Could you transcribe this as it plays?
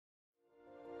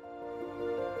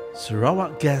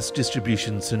Sarawak Gas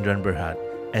Distribution Sdn Bhd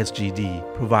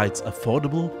 (SGD) provides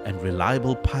affordable and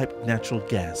reliable piped natural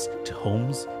gas to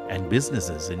homes and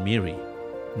businesses in Miri.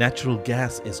 Natural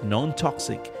gas is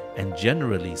non-toxic and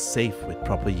generally safe with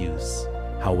proper use.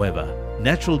 However,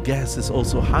 natural gas is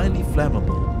also highly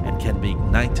flammable and can be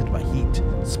ignited by heat,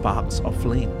 sparks or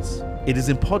flames. It is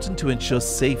important to ensure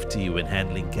safety when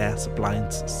handling gas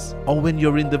appliances or when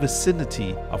you're in the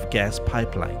vicinity of gas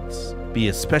pipelines. Be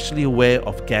especially aware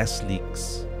of gas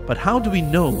leaks. But how do we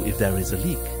know if there is a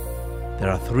leak?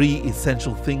 There are 3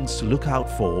 essential things to look out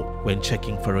for when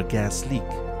checking for a gas leak: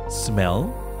 smell,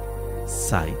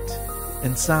 sight,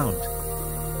 and sound.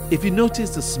 If you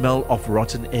notice the smell of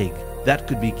rotten egg, that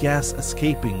could be gas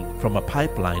escaping from a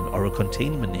pipeline or a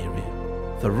containment area.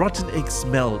 The rotten egg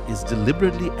smell is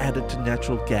deliberately added to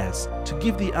natural gas to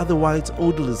give the otherwise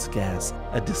odorless gas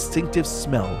a distinctive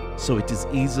smell so it is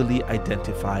easily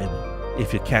identifiable.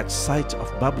 If you catch sight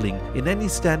of bubbling in any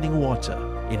standing water,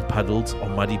 in puddles or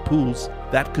muddy pools,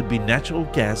 that could be natural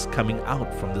gas coming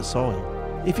out from the soil.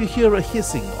 If you hear a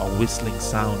hissing or whistling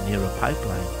sound near a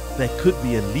pipeline, there could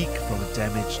be a leak from a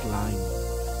damaged line.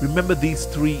 Remember these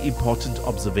 3 important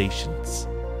observations: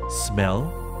 smell,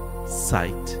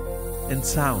 sight, and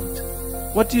sound.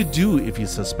 What do you do if you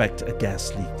suspect a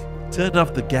gas leak? Turn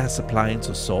off the gas appliance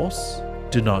or source.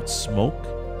 Do not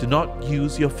smoke. Do not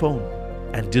use your phone.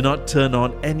 And do not turn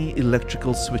on any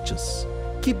electrical switches.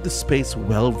 Keep the space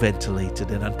well ventilated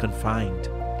and unconfined.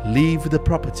 Leave the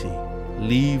property.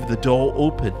 Leave the door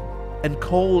open and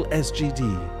call SGD.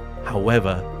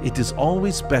 However, it is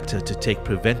always better to take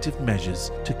preventive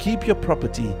measures to keep your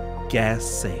property gas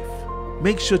safe.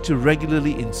 Make sure to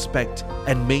regularly inspect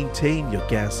and maintain your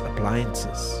gas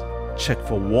appliances. Check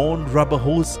for worn rubber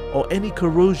hose or any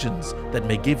corrosions that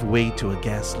may give way to a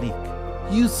gas leak.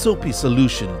 Use soapy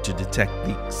solution to detect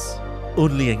leaks.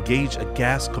 Only engage a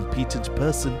gas competent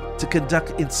person to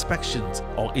conduct inspections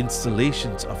or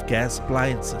installations of gas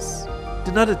appliances.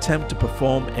 Do not attempt to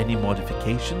perform any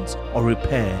modifications or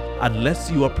repair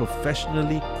unless you are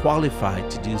professionally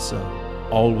qualified to do so.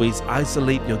 Always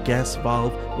isolate your gas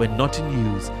valve when not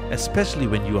in use, especially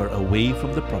when you are away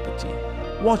from the property.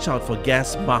 Watch out for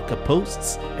gas marker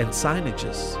posts and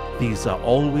signages. These are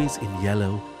always in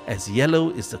yellow, as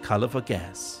yellow is the color for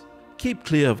gas. Keep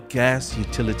clear of gas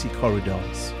utility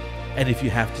corridors. And if you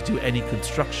have to do any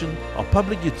construction or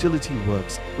public utility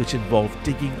works which involve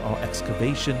digging or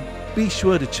excavation, be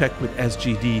sure to check with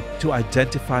SGD to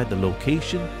identify the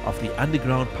location of the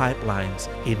underground pipelines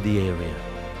in the area.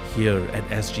 Here at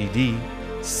SGD,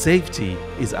 safety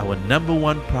is our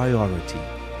 #1 priority.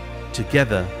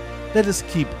 Together, let us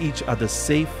keep each other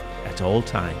safe at all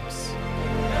times.